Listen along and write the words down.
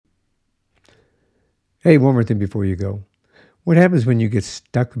Hey, one more thing before you go. What happens when you get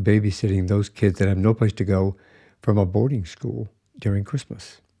stuck babysitting those kids that have no place to go from a boarding school during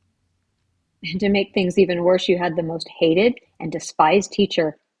Christmas? And to make things even worse, you had the most hated and despised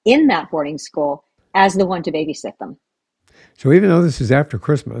teacher in that boarding school as the one to babysit them. So even though this is after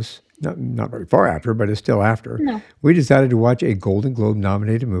Christmas, not very far after, but it's still after, No. we decided to watch a Golden Globe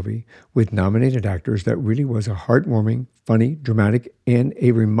nominated movie with nominated actors that really was a heartwarming, funny, dramatic, and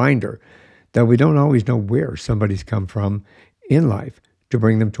a reminder that we don't always know where somebody's come from in life to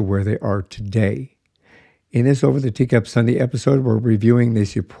bring them to where they are today. In this Over the Teacup Sunday episode, we're reviewing the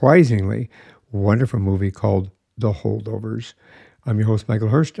surprisingly wonderful movie called The Holdovers. I'm your host, Michael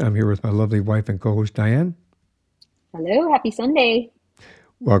Hurst. I'm here with my lovely wife and co host, Diane. Hello, happy Sunday.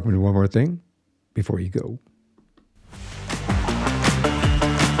 Welcome to One More Thing Before You Go.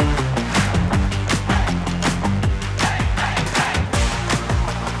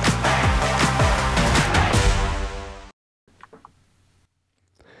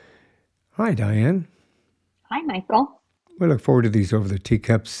 Hi, Diane. Hi, Michael. We look forward to these Over the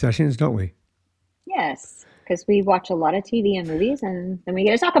Teacup sessions, don't we? Yes, because we watch a lot of TV and movies and then we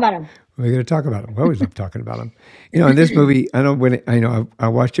get to talk about We're going to talk about them. We always love talking about them. In this movie, I know when I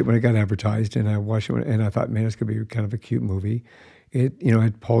watched it when it got advertised, and I watched it and I thought, man, it's going to be kind of a cute movie. It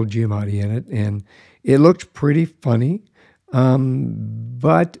had Paul Giamatti in it, and it looked pretty funny,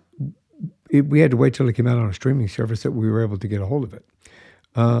 but we had to wait till it came out on a streaming service that we were able to get a hold of it.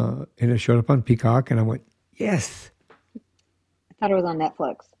 And it showed up on Peacock, and I went, yes. I thought it was on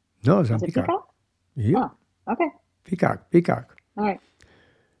Netflix. No, it's on Was it Peacock. Teacup? Yep, Oh, okay. Peacock, Peacock. All right.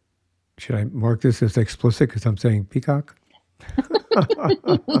 Should I mark this as explicit because I'm saying Peacock?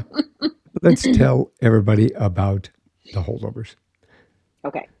 Let's tell everybody about The Holdovers.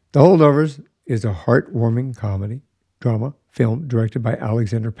 Okay. The Holdovers is a heartwarming comedy, drama, film directed by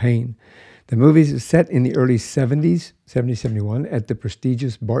Alexander Payne. The movie is set in the early 70s, 71, at the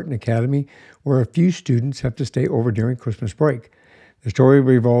prestigious Barton Academy, where a few students have to stay over during Christmas break. The story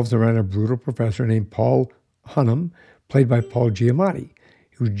revolves around a brutal professor named Paul Hunnam, played by Paul Giamatti,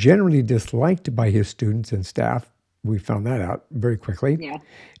 who's generally disliked by his students and staff. We found that out very quickly, Yeah.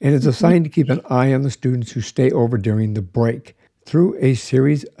 and is assigned to keep an eye on the students who stay over during the break. Through a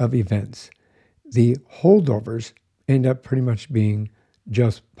series of events, the holdovers end up pretty much being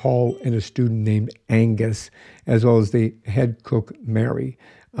just Paul and a student named Angus, as well as the head cook Mary.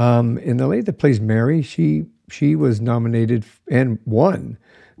 And the lady that plays Mary, she was nominated and won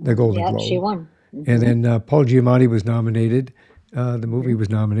the Golden Yep, she Globe. won. And Hmm. then Paul Giamatti was nominated. The movie was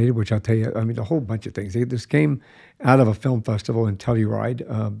nominated, which I'll tell you, I mean, a whole bunch of things. This came out of a film festival in Telluride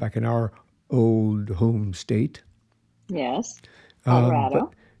back in our old home state. Yes. But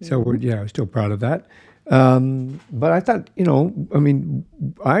Colorado. so Hmm. I'm still proud of that. But I thought, I mean,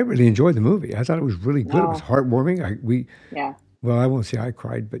 I really enjoyed the movie. I thought it was really good. It was Oh, heartwarming. yeah, Well, I won't say I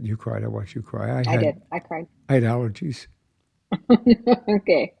cried, but you cried. I watched you cry. I did. I cried. I had allergies.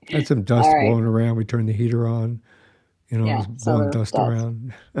 Okay. I had some All dust right. blowing around. We turned the heater on. It Yeah, was so blowing there dust does.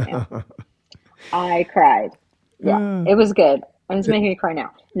 around. Yeah. I cried. Yeah, Uh, it was good. And it's it, making me cry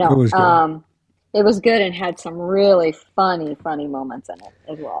now. it No, was good. it was good and had some really funny moments in it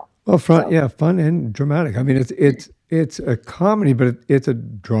as well. Well, So, fun and dramatic. I mean, it's a comedy, but it's a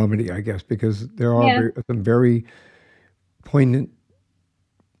dramedy, I guess, because there are yeah, some very poignant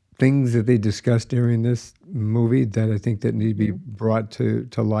things that they discussed during this movie that I think that need to be hmm, brought to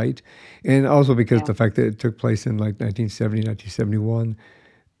light, and also because yeah, the fact that it took place in like 1970, 1971.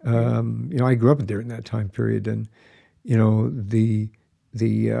 hmm, I grew up during that time period, and the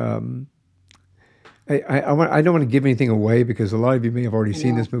I don't want to give anything away because a lot of you may have already I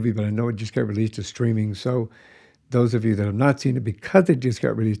seen this know. movie, but I know it just got released to streaming. So those of you that have not seen it because it just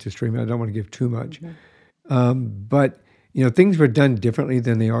got released to streaming, I don't want to give too much. Hmm. But things were done differently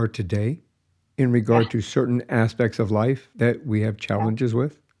than they are today in Yeah, regard to certain aspects of life that we have yeah, challenges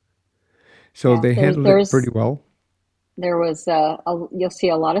with. So yeah. they handled it pretty well. There was you'll see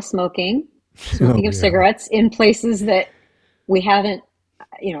a lot of Oh smoking of yeah, cigarettes in places that we haven't,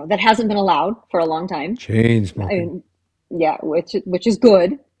 that hasn't been allowed for a long time. chain I smoking. mean, yeah, which is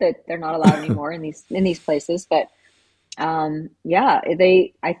good that they're not allowed anymore in these places. But yeah,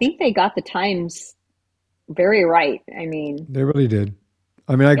 I think they got the times very right. I mean, They really did.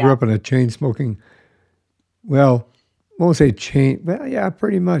 I mean, I grew yeah, up in a chain smoking. Well, I won't say chain. Well, yeah,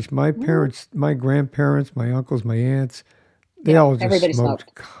 pretty much. My mm, parents, my grandparents, my uncles, my aunts, they yeah, all just everybody smoked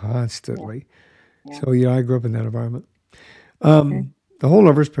smoked. constantly. Yeah, yeah. So yeah, I grew up in that environment. Okay. The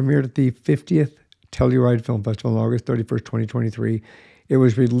Holdovers premiered at the 50th Telluride Film Festival on August 31st, 2023. It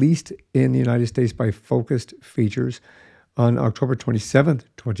was released in the United States by Focused Features. On October 27th,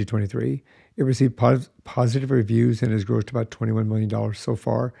 2023, it received positive reviews and has grossed about $21 million so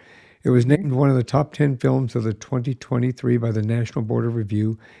far. It was Hmm. named one of the top 10 films of the 2023 by the National Board of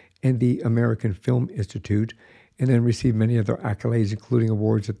Review and the American Film Institute, and then received many other accolades, including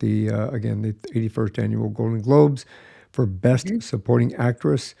awards at again, the 81st Annual Golden Globes for Best Hmm. Supporting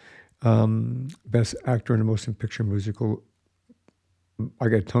Actress, Best Actor in a Motion Picture Musical. I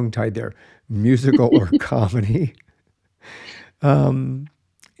got tongue tied there. Musical or comedy. Um,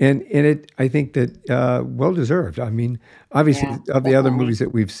 and it, I think that well deserved. I mean, Yeah, obviously, of the other definitely. movies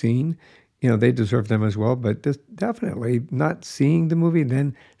that we've seen, they deserve them as well. But this, definitely not seeing the movie,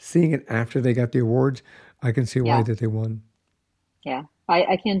 then seeing it after they got the awards, I can see why Yeah, that they won. yeah.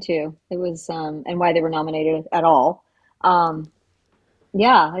 I can too. It was and why they were nominated at all. Um,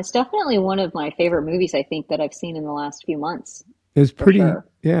 yeah, it's definitely one of my favorite movies I think that I've seen in the last few months, It's for pretty, sure.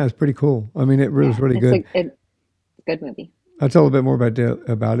 yeah, it's pretty cool. I mean, it was Yeah, really good. it's a good movie. I'll tell a bit more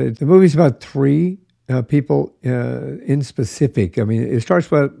about it. The movie's about three people in specific. I mean, it starts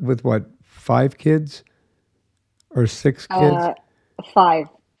with what, five kids or six kids? Uh, five,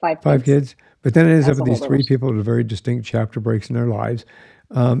 five Five kids kids. But then it ends up as the with these three holdovers. people with very distinct chapter breaks in their lives,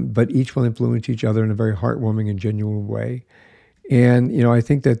 but each will influence each other in a very heartwarming and genuine way. And, I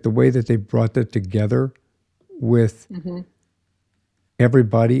think that the way that they brought that together with Hmm.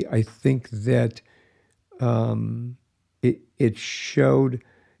 everybody, I think that it showed,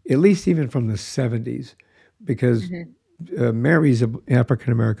 at least even from the 70s, because Hmm. Mary's an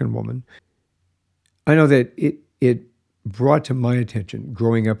African American woman. I know that it brought to my attention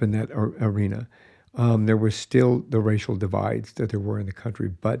growing up in that arena. There was still the racial divides that there were in the country,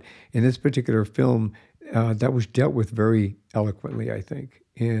 but in this particular film, that was dealt with very eloquently, I think.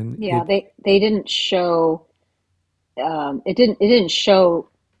 And Yeah, they didn't show it didn't show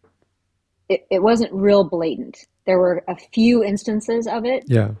it wasn't real blatant. There were a few instances of it,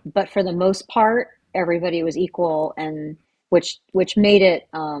 yeah, but for the most part, everybody was equal, and which made it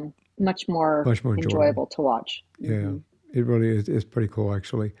much more much more enjoyable. enjoyable to watch. Yeah, Hmm. it really is. It's pretty cool,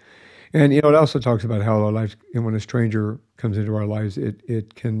 actually. And it also talks about how our lives, and when a stranger comes into our lives,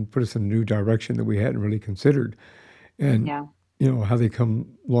 it can put us in a new direction that we hadn't really considered, and Yeah, how they come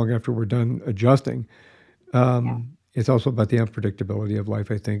long after we're done adjusting. yeah. It's also about the unpredictability of life,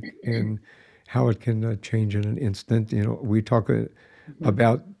 I think, and how it can change in an instant. We talk Hmm.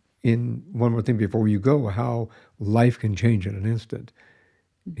 about, in one more thing before you go, how life can change in an instant.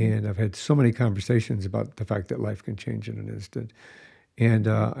 Hmm. And I've had so many conversations about the fact that life can change in an instant. And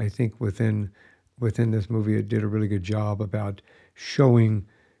Hmm. I think within this movie, it did a really good job about showing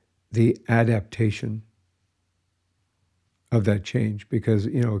the adaptation of that change, because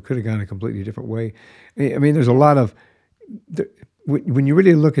it could have gone a completely different way. I mean, there's a Yeah, lot of the, when you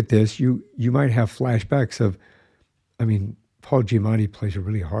really look at this, you might have flashbacks of. I mean, Paul Giamatti plays a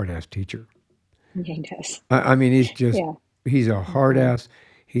really hard ass teacher. yeah, he does. I mean, Yeah. he's a hard Hmm. ass.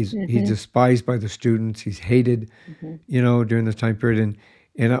 He's Hmm. despised by the students. He's hated, Hmm. during this time period.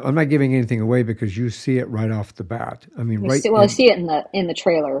 And I'm not giving anything away because you see it right off the bat. I mean, right I in see it in the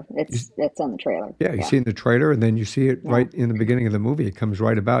trailer. you, It's on the trailer. yeah, you Yeah, see it in the trailer, and then you see it yeah. right in the beginning of the movie. It comes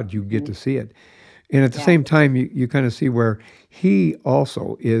right about. You get Hmm. to see it, and at the Yeah. same time, you kind of see where he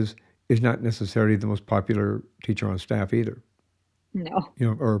also is not necessarily the most popular teacher on staff either, No.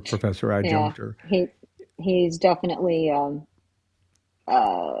 or professor Yeah. adjunct, or He's definitely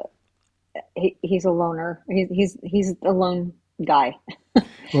uh he's a loner. He's a lone guy.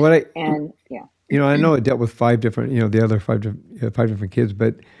 well, what I And yeah. I know it dealt with five different, the other five different kids,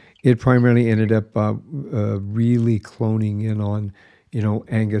 but it primarily ended up really cloning in on,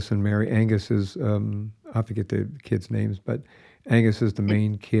 Angus and Mary. Angus is, I forget the kids' names, but Angus is the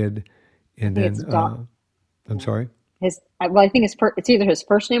main kid, I and think it's then Dom. I'm Yeah. sorry, Well, I think it's either his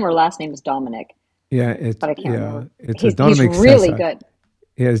first name or last name is Dominic, but I can't remember. it's a He's Dominic really Sessa. good.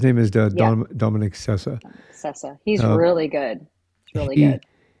 Yeah, his name is Yeah, Dominic Sessa. Dominic Sessa. He's Uh, really good. He's really he good.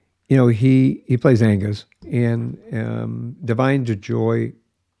 he plays Angus, and Divine Joy,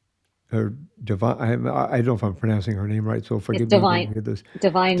 or Divine. I don't know if I'm pronouncing her name right, so It's forgive me when you hear this.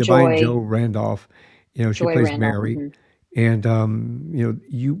 Divine Divine Joe Joy, Randolph. She Joy plays Randolph. Mary, Hmm. and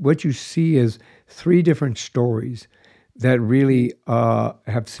you what you see is three different stories that Hmm. really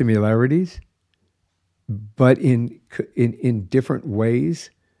have similarities, but in different ways,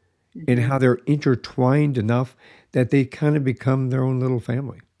 and Hmm. how they're intertwined enough that they kind of become their own little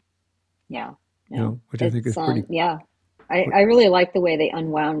family. Yeah, yeah. Which I think It's is pretty. yeah. I really like the way they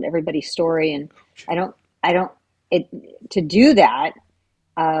unwound everybody's story, and I don't I don't it to do that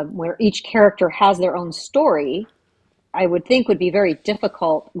where each character has their own story. I would think would be very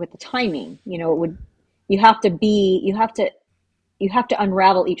difficult with the timing. you have to be you have to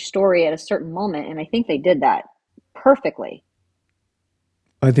unravel each story at a certain moment, and I think they did that perfectly.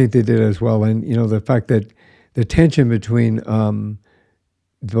 I think they did as well, and the fact that the tension between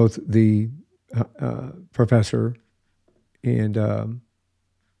both the professor and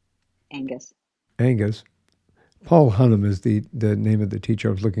Angus. Angus. Paul Hunnam is the name of the teacher.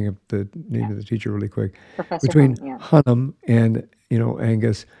 I was looking up the name Yeah. of the teacher really quick. Professor Between Hunnam, yeah. Hunnam and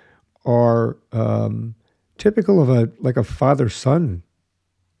Angus are typical of a like a father son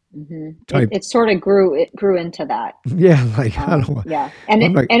type. It sort of it grew into that. Yeah, like I don't know. Yeah. I'm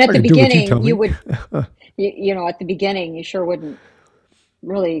not, And I'm at not the gonna do what you beginning, tell me. you know, at the beginning, you sure wouldn't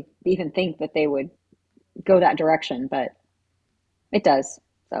really even think that they would go that direction, but it does.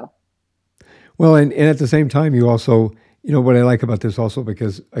 So, Well, and at the same time, you also, what I like about this also,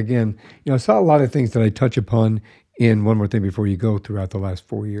 because again, I saw a lot of things that I touch upon in One More Thing Before You Go throughout the last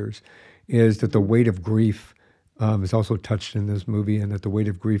 4 years, is that the mhm, weight of grief is also touched in this movie, and that the weight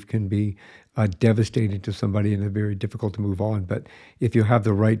of grief can be devastating to somebody and very difficult to move on. But if you have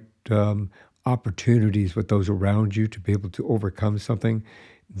the right opportunities with those around you to be able to overcome something,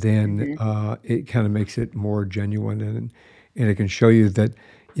 then mhm, it kind of makes it more genuine, and it can show you that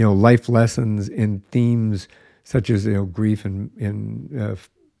life lessons and themes such as grief and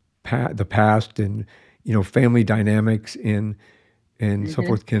the past, and family dynamics and so mhm.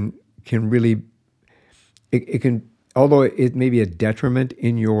 forth can really it can, although it may be a detriment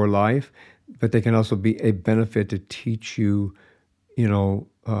in your life, but they can also be a benefit to teach you you know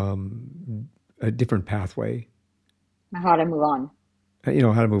a different pathway, How to move on. how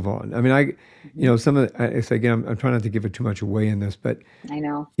to move on. I mean, Hmm. some of the, it's again, I'm trying not to give it too much away in this, but I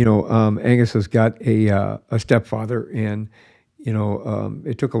know. Angus has got a stepfather, and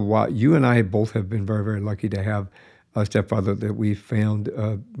it took a while. You and I both have been very, very lucky to have a stepfather that we found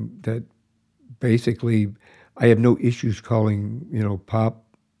that basically I have no issues calling Pop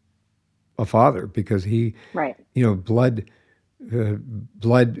a father, because he, Right. blood, uh,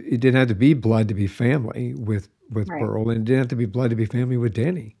 blood. It didn't have to be blood to be family with Right. Pearl, and it didn't have to be blood to be family with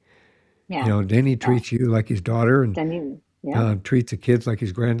Danny. Yeah. Danny Yeah. treats you like his daughter, and Then yeah. treats the kids like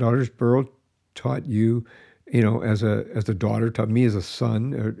his granddaughters. Burl taught you, as a daughter, taught me as a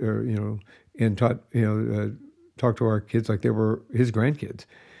son, or and taught talked to our kids like they were his grandkids.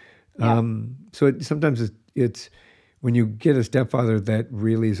 Yeah. So sometimes it's when you get a stepfather that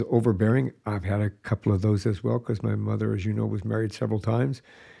really is overbearing. I've had a couple of those as well, because my mother, as you know, was married several times.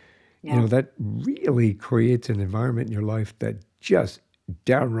 Yeah. That really creates an environment in your life that just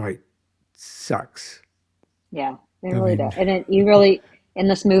downright sucks. Yeah. It I really mean, does. And you really, in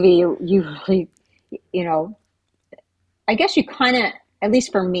this movie, you really, you know, I guess you kind of, at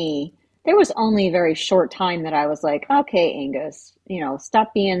least for me, there was only a very short time that I was like, okay, Angus,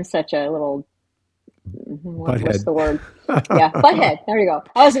 stop being such a little, what's butthead. the word? Yeah, butthead. There you go.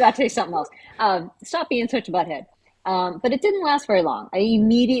 I was about to say something else. Stop being such a butthead. But it didn't last very long. I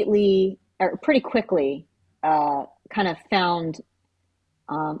immediately, or pretty quickly, kind of found,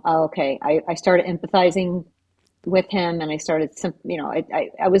 oh, okay, I started empathizing with him, and I started,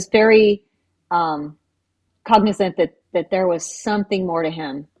 I was very um, cognizant that there was something more to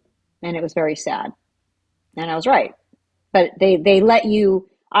him, and it was very sad. And I was right. But they let you,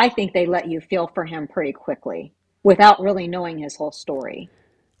 I think they let you feel for him pretty quickly without really knowing his whole story.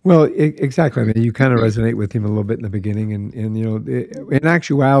 Well, exactly. I mean, you kind of resonate with him a little bit in the beginning, and in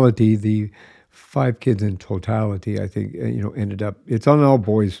actuality, the five kids in totality, I think, ended up. It's an all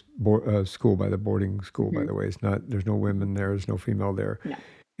boys school, by the boarding school, by Hmm. the way. It's not. There's no Hmm. women there. There's no female there, No.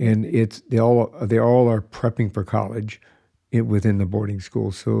 and Hmm. they all are prepping for college within the boarding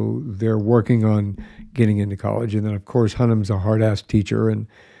school. So they're working on getting into college, and then of course Hunnam's a hard ass teacher, and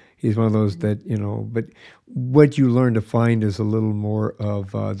he's one of those Hmm. that But what you learn to find is a little more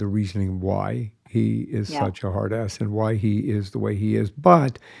of the reasoning why he is Yeah. such a hard ass and why he is the way he is.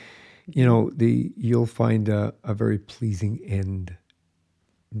 But Hmm. you'll find a very pleasing end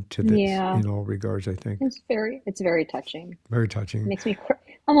to this Yeah. in all regards. I think It's very touching. very It touching makes me cry.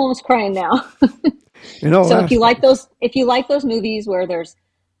 I'm almost crying now. in all So aspects. if you like those movies where there's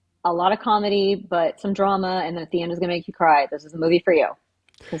a lot of comedy but some drama, and then at the end is gonna make you cry, this is the movie for you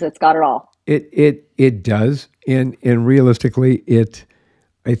because it's got it all. It does, and realistically,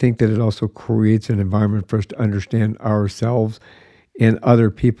 I think that it also creates an environment for us to understand ourselves and other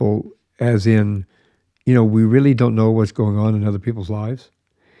people, as in, we really don't know what's going on in other people's lives,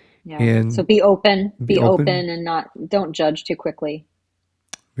 Yeah. So and be be open, open, and not don't judge too quickly.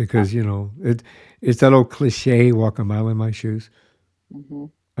 Yeah. because it's that old cliche, walk a mile in my shoes. Hmm.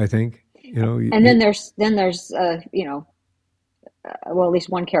 I think, And then there's well, at least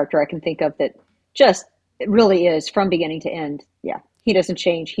one character I can think of that just It really is from beginning to end. Yeah, he doesn't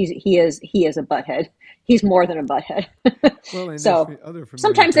change. He is a butthead. He's more than a butthead. Well, and there's So other familiar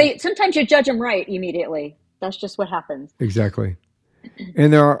sometimes faces. sometimes you judge them right immediately. That's just what happens. Exactly.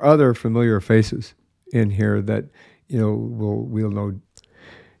 And there are other familiar faces in here that, we'll know.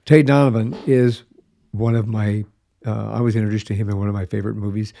 Tate Donovan is one of my, I was introduced to him in one of my favorite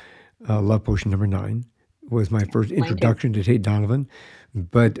movies. Love Potion Number Nine was my first Mine too. introduction to Tate Donovan.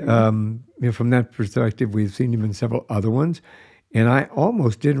 But Hmm. from that perspective, we've seen him in several other ones. And I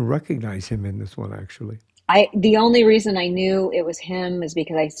almost didn't recognize him in this one, actually. The only reason I knew it was him is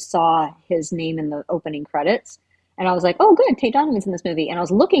because I saw his name in the opening credits, and I was like, "Oh, good, Tate Donovan's in this movie." And I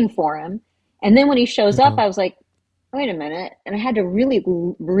was looking for him, and then when he shows up, Yeah. I was like, "Wait a minute!" And I had to really,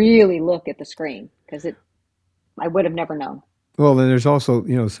 really look at the screen because it I would have never known. Well, then there's also,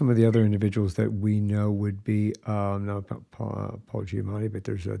 some of the other individuals that we know would be, not Paul Giamatti, but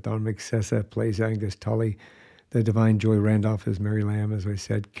there's Don McSessa plays Angus Tully. The Divine Joy Randolph is Mary Lamb, as I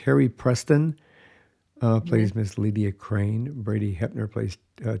said. Carrie Preston Hmm. plays Miss Lydia Crane. Brady Hepner plays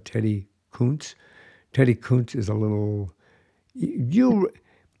Teddy Kuntz. Teddy Kuntz is a little, you,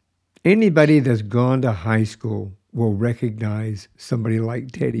 anybody that's gone to high school will recognize somebody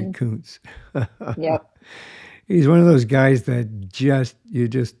like Teddy Hmm. Kuntz. Yep. He's one of those guys that you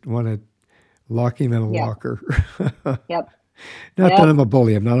just want to lock him in a Yep. locker. Yep. Not that Yep. I'm a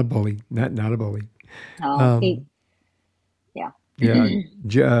bully. I'm not a bully. Not a bully. No, Um, yeah.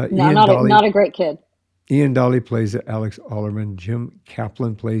 yeah. No, not a great kid. Ian Dolly plays Alex Allerman. Jim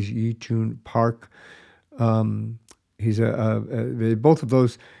Kaplan plays Yi Chun Park. Um, he's both of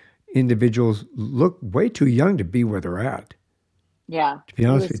those individuals look way too young to be where they're at. Yeah, To be it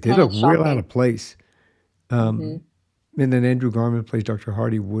honest was with you, they kind look of real out shocking. of place. Hmm. And then Andrew Garman plays Dr.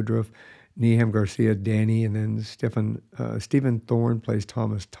 Hardy Woodruff. Neham Garcia, Danny, and then Stephen Thorne plays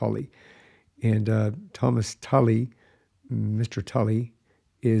Thomas Tully. And Thomas Tully, Mr. Tully,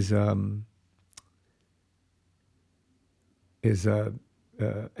 is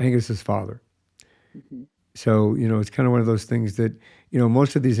Angus's father. Hmm. So it's kind of one of those things that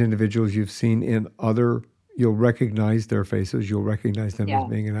most of these individuals you've seen in other. You'll recognize their faces. You'll recognize them as Yeah,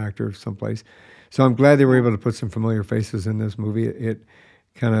 being an actor someplace. So I'm glad they were yeah. able to put some familiar faces in this movie. It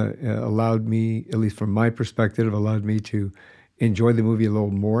kind of allowed me, at least from my perspective, allowed me to enjoy the movie a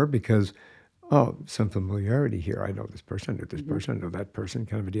little more because some familiarity here. I know this person, I know this Hmm. person, I know that person,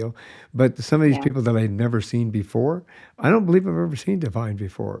 kind of a deal. But some of these Yeah. people that I'd never seen before, I don't believe I've ever seen Divine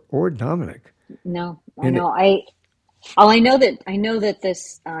before or Dominic. No, I And know. I know that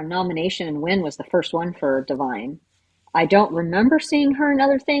this nomination and win was the first one for Divine. I don't remember seeing her in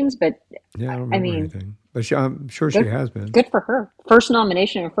other things, but yeah, I don't I remember mean, anything, but I'm sure she good has been. good for her. First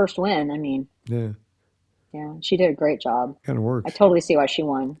nomination and first win. I mean, Yeah, yeah, she did a great job. kind of I works. totally see why she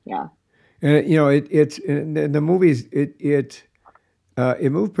won. Yeah. And it's in the movies. It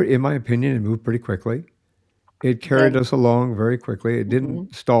moved pretty, in my opinion, it moved pretty quickly. It It carried did. us along very quickly. It Hmm.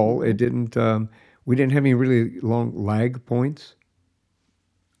 didn't stall. Hmm. It didn't. We didn't have any really long lag points.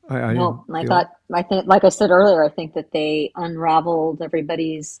 I didn't No, and feel. I think, like I said earlier, I think that they unraveled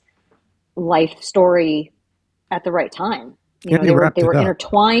everybody's life story at the right time. You And know, they they wrapped it were up.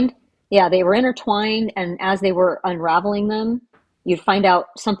 intertwined. Yeah, they were intertwined, and as they were unraveling them, you'd find out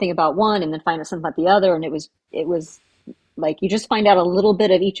something about one, and then find out something about the other, and it was like you just find out a little bit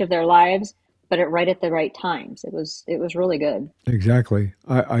of each of their lives, but right at the right times. It was really good. Exactly.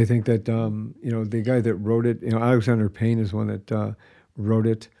 I think that the guy that wrote it, Alexander Payne is one that wrote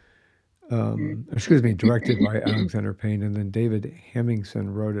it. Excuse me, directed by Alexander Payne, and then David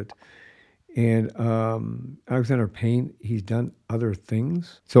Hemmingson wrote it. And Alexander Payne, he's done other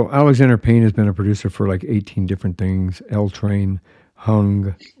things. So Alexander Payne has been a producer for like 18 different things: L Train,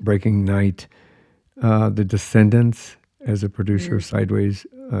 Hung, Breaking Night, The Descendants as a producer, Mm. Sideways,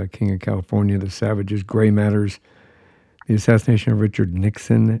 King of California, The Savages, Gray Matters, The Assassination of Richard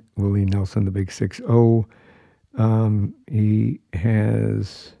Nixon, Willie Nelson, The Big 6-0. He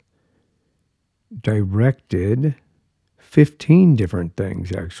has directed 15 different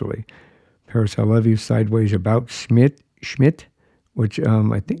things, actually. Paris, I Love You, Sideways, About Schmidt, which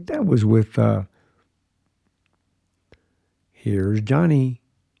I think that was with Here's Johnny.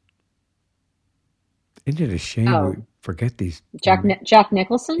 Isn't it a shame we Oh, forget these? Jack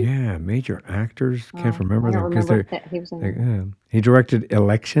Nicholson? Yeah, major actors. Can't Oh, I remember don't them because remember that he was in it. he directed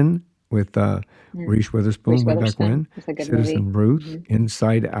Election with Mm. Reese Witherspoon Reese way back Witherspoon when. was a good movie. Citizen Ruth, Hmm.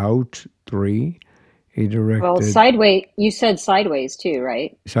 Inside Out 3. He Well, directed Sideways. You said Sideways too,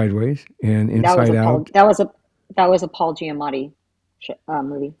 right? Sideways and That was Inside a Paul. Out. That was a Paul Giamatti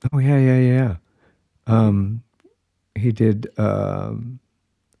movie. Oh yeah, yeah, yeah. Hmm. Um, he did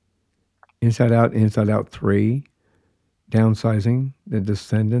Inside Out 3, Downsizing, The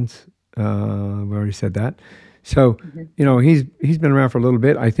Descendants. We already said that. So, Hmm. he's been around for a little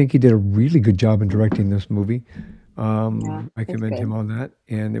bit. I think he did a really good job in directing this movie. Yeah, I it's commend him good. on that,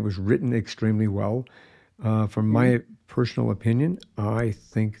 and it was written extremely well. From Hmm. my personal opinion, I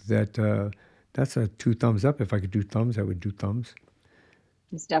think that that's a two thumbs up. If I could do thumbs, I would do thumbs.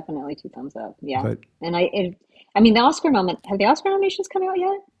 It's definitely two thumbs up. Yeah. But I mean, have the Oscar nominations come out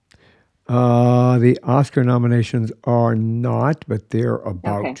yet? the Oscar nominations are not, but they're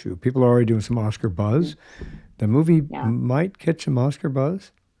about Okay. to. People are already doing some Oscar Mm, buzz. The movie yeah, might catch some Oscar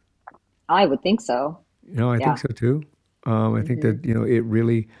buzz. I would think so. I think Yeah. so too. I think Hmm. that it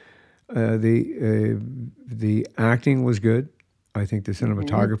really the acting was good. I think the Hmm.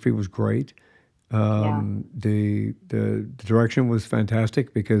 cinematography was great. Yeah. The direction was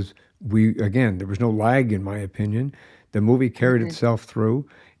fantastic because there was no lag in my opinion. The movie carried Hmm. itself through.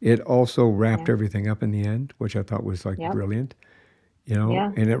 It also wrapped Yeah. everything up in the end, which I thought was like Yep. brilliant.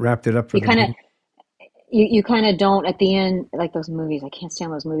 Yeah. And it wrapped it up for You the kind of big. you kind of don't at the end like those movies. I can't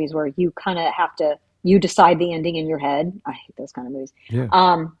stand those movies where you kind of have to you decide the ending in your head. I hate those kind of movies. Yeah,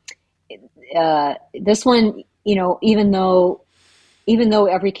 Um, this one, even though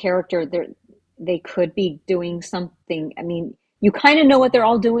every character they could be doing something. I mean, you kind of know what they're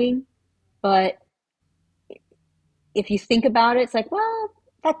all doing, but if you think about it, it's like, well,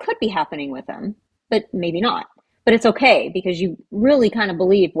 that could be happening with them, but maybe not. But it's okay because you really kind of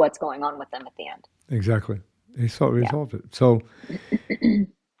believe what's going on with them at the end. exactly. They Yeah. resolved it. So,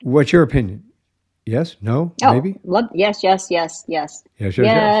 what's your opinion? Yes? No? Oh, Maybe? love. Yes, yes, yes, yes, Yes,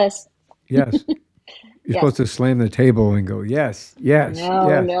 yes, yes. yes, Yes. You're yes. supposed to slam the table and go, yes, yes, No,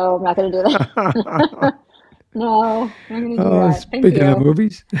 yes. no, I'm not going to do that. No, I'm not going to do Oh, that. Thank speaking of you.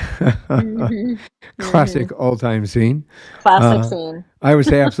 movies, Hmm. Hmm. classic all-time scene. Classic Uh, scene. I would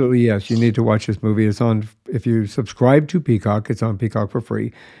say absolutely yes. You need to watch this movie. It's on. If you subscribe to Peacock, it's on Peacock for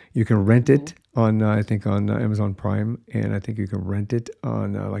free. You can rent Hmm. it on, I think, on Amazon Prime, and I think you can rent it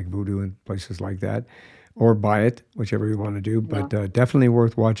on like Vudu and places like that, or buy it, whichever you want to do. Yeah. But definitely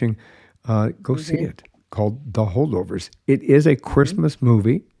worth watching. Go see Hmm. it. Called The Holdovers. It is a Hmm. Christmas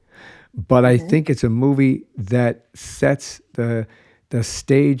movie, but I Hmm. think it's a movie that sets the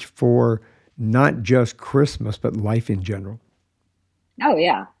stage for not just Christmas but life in general. Oh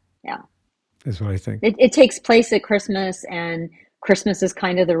yeah, yeah. Is what I think. It takes place at Christmas, and Christmas is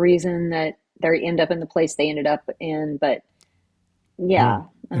kind of the reason that they end up in the place they ended up in. But Yeah, yeah,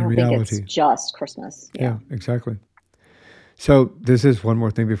 I in don't think it's reality. just Christmas. Yeah. Yeah, exactly. So this is one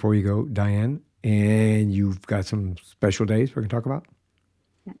more thing before you go, Diane, and you've got some special days we're gonna talk about.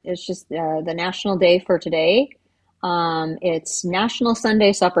 It's just the national day for today. It's National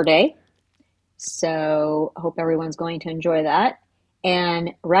Sunday Supper Day. So I hope everyone's going to enjoy that.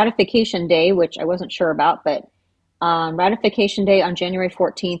 And Ratification Day, which I wasn't sure about, but Ratification Day on January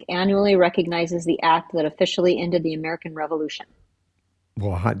 14th annually recognizes the act that officially ended the American Revolution.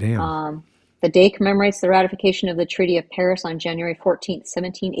 Well, hot damn. Um, the day commemorates the ratification of the Treaty of Paris on January 14th,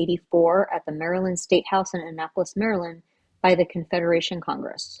 1784, at the Maryland State House in Annapolis, Maryland, by the Confederation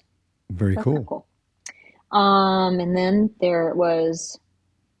Congress. Very So that's kind of cool. cool. And then there was,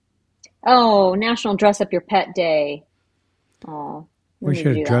 oh, National Dress Up Your Pet Day. Oh, we We need should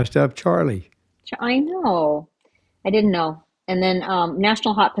to have do that. dressed up Charlie. I know. I didn't know. And then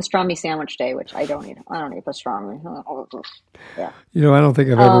National Hot Pastrami Sandwich Day, which I don't eat. I don't eat pastrami. Yeah. I don't think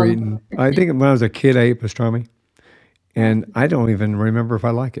I've ever Um, eaten. I think when I was a kid, I ate pastrami, yeah. and I don't even remember if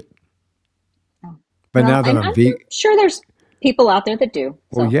I like it. But Well, now that I'm, I'm I'm vegan, sure there's people out there that do.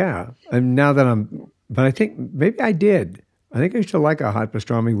 well, So, yeah, and now that but I think maybe I did. I think I used to like a hot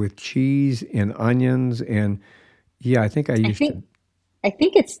pastrami with cheese and onions, and yeah, I think I I used to. think I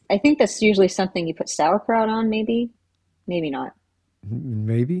think that's usually something you put sauerkraut on, maybe, maybe not.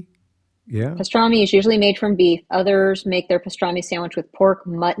 Maybe, yeah. Pastrami is usually made from beef. Others make their pastrami sandwich with pork,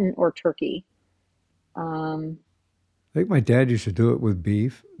 mutton, or turkey. Um, I think my dad used to do it with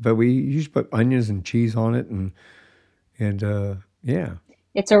beef, but we used to put onions and cheese on it, and yeah,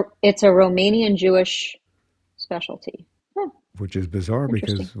 it's a Romanian Jewish specialty. Huh, which is bizarre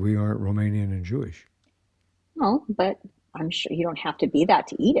interesting. because we aren't Romanian and Jewish. Oh, but I'm sure you don't have to be that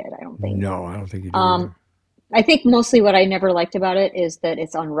to eat it, I don't think. No, I don't think you do Um, either. I think mostly what I never liked about it is that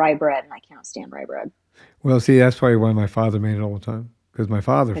it's on rye bread, and I can't stand rye bread Well, see, that's probably why my father made it all the time. Because my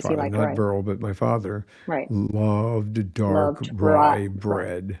because he liked not rye. Burl, but my father Right. loved dark Loved rye. rye Rye.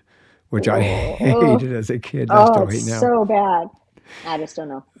 bread, which I Oh, oh, hated as a kid. I oh, still it's hate now. so bad. I just don't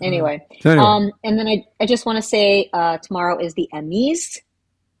know. Anyway, So anyway, and then I just want to say tomorrow is the Emmys,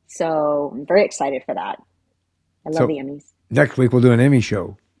 so I'm very excited for that. I love so the Emmys. next week we'll do an Emmy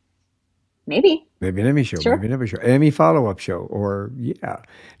show. Maybe. Maybe an Emmy show, maybe Sure. an Emmy show, Emmy follow-up show, or yeah.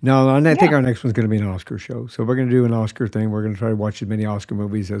 No, and I think Yeah. our next one's going to be an Oscar show. So we're going to do an Oscar thing. We're going to try to watch as many Oscar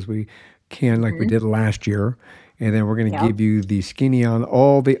movies as we can, like we Hmm. did last year, and then we're going to Yeah. give you the skinny on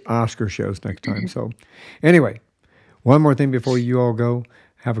all the Oscar shows next time. So, anyway, one more thing before you all go.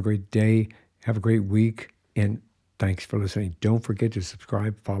 Have a great day. Have a great week, and thanks for listening. Don't forget to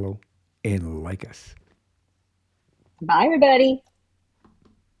subscribe, follow, and like us. Bye, everybody.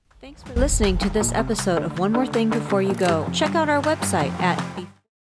 Thanks for listening to this episode of One More Thing Before You Go. Check out our website at